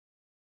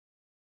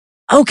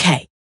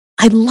Okay,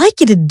 I'd like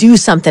you to do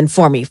something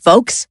for me,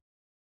 folks.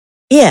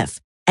 If,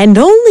 and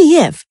only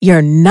if,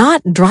 you're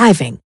not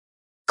driving,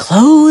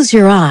 close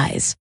your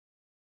eyes.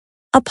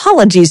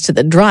 Apologies to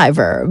the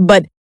driver,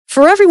 but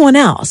for everyone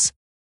else,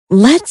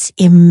 let's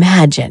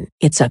imagine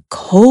it's a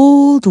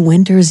cold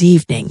winter's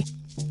evening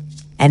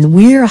and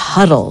we're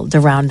huddled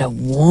around a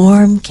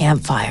warm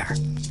campfire.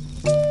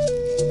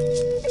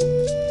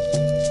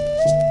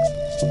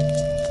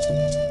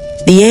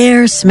 The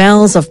air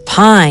smells of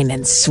pine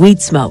and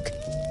sweet smoke.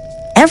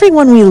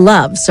 Everyone we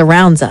love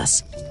surrounds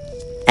us,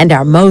 and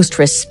our most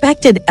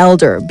respected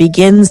elder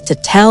begins to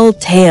tell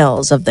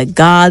tales of the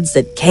gods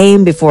that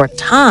came before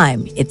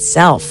time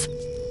itself.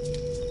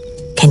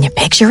 Can you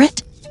picture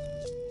it?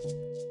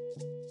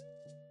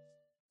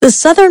 The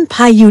Southern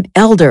Paiute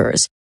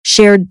elders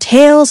shared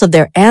tales of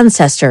their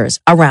ancestors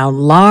around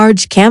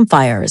large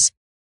campfires,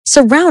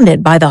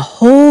 surrounded by the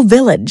whole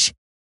village.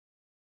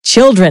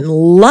 Children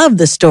loved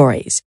the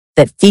stories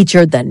that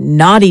featured the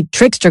naughty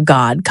trickster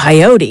god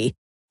Coyote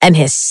and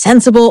his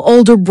sensible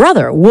older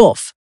brother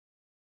Wolf.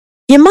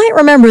 You might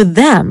remember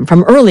them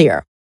from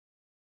earlier.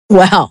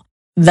 Well,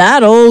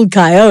 that old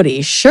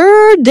Coyote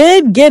sure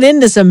did get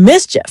into some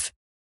mischief.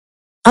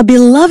 A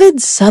beloved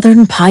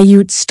Southern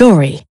Paiute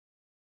story,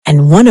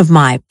 and one of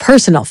my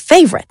personal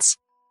favorites,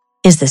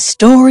 is the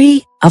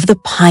story of the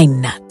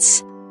pine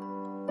nuts.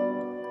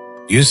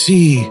 You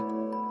see,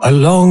 a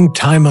long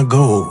time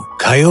ago,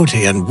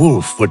 Coyote and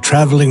Wolf were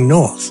traveling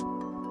north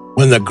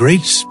when the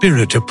Great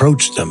Spirit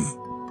approached them.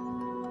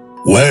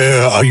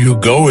 "Where are you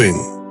going?"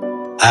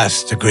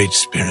 asked the Great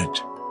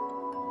Spirit.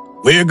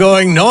 "We're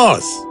going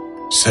north,"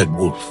 said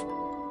Wolf.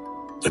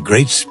 The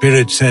Great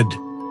Spirit said,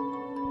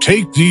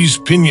 "Take these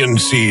pinyon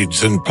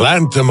seeds and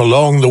plant them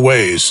along the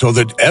way so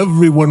that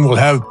everyone will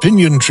have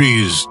pinyon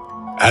trees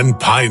and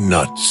pine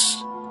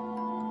nuts."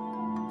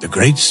 The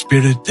Great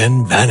Spirit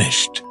then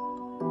vanished,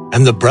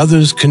 and the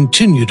brothers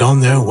continued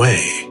on their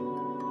way.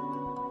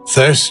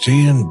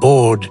 Thirsty and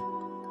bored,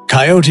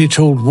 Coyote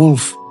told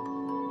Wolf,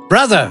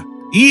 "Brother,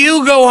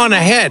 you go on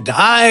ahead.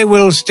 I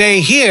will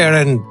stay here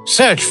and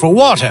search for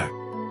water."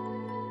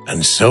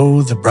 And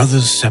so the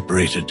brothers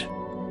separated.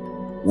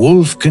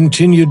 Wolf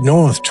continued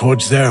north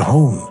towards their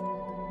home,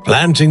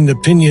 planting the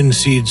pinyon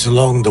seeds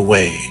along the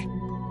way.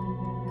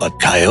 But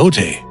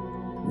Coyote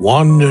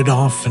wandered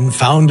off and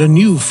found a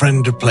new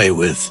friend to play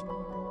with.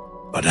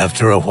 But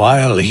after a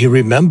while, he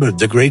remembered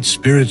the Great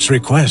Spirit's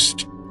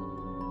request.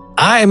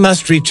 "I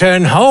must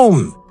return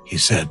home," he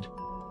said,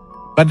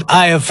 "but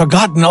I have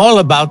forgotten all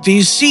about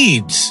these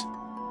seeds."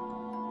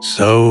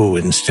 So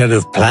instead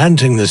of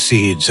planting the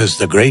seeds as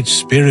the Great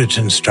Spirit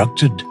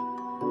instructed,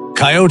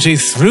 Coyote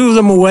threw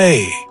them away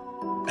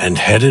and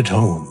headed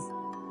home.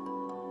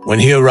 When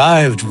he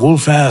arrived,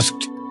 Wolf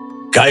asked,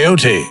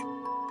 "Coyote,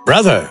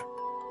 brother,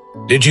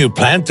 did you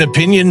plant the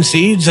pinyon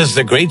seeds as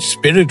the Great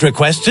Spirit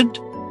requested?"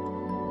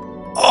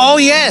 "Oh,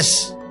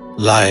 yes,"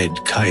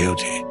 lied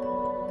Coyote.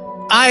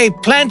 "I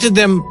planted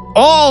them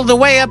all the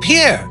way up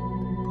here."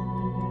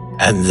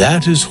 And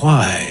that is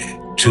why,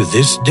 to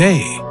this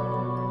day,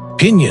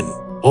 pinyon,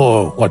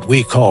 or what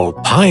we call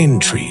pine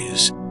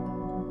trees,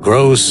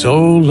 grow so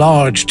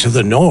large to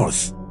the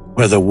north,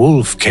 where the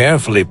wolf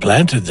carefully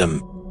planted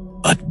them,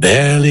 but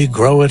barely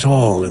grow at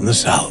all in the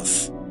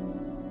south.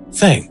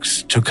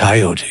 Thanks to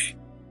Coyote.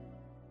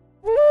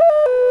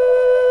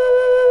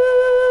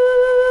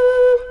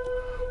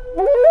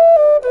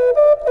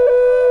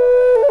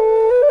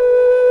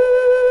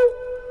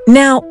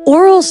 Now,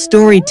 oral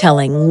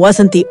storytelling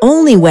wasn't the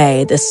only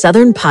way the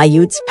Southern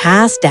Paiutes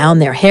passed down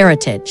their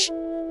heritage.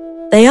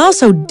 They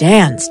also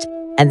danced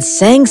and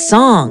sang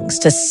songs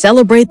to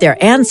celebrate their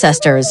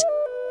ancestors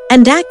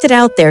and acted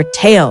out their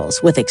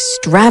tales with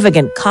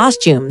extravagant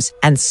costumes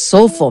and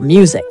soulful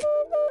music.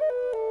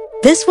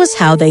 This was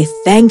how they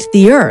thanked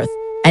the earth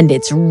and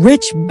its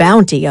rich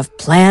bounty of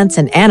plants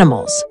and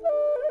animals.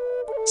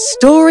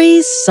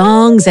 Stories,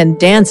 songs, and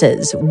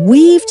dances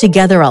weave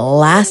together a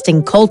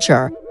lasting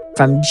culture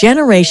from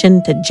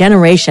generation to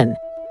generation,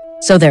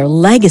 so their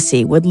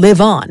legacy would live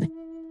on.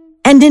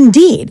 And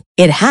indeed,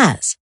 it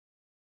has.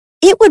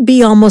 It would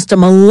be almost a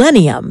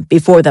millennium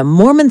before the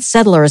Mormon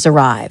settlers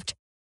arrived.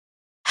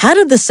 How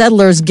did the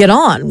settlers get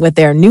on with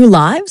their new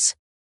lives?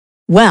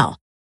 Well,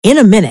 in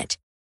a minute,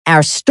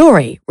 our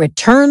story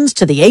returns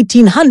to the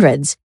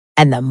 1800s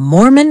and the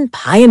Mormon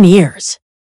pioneers.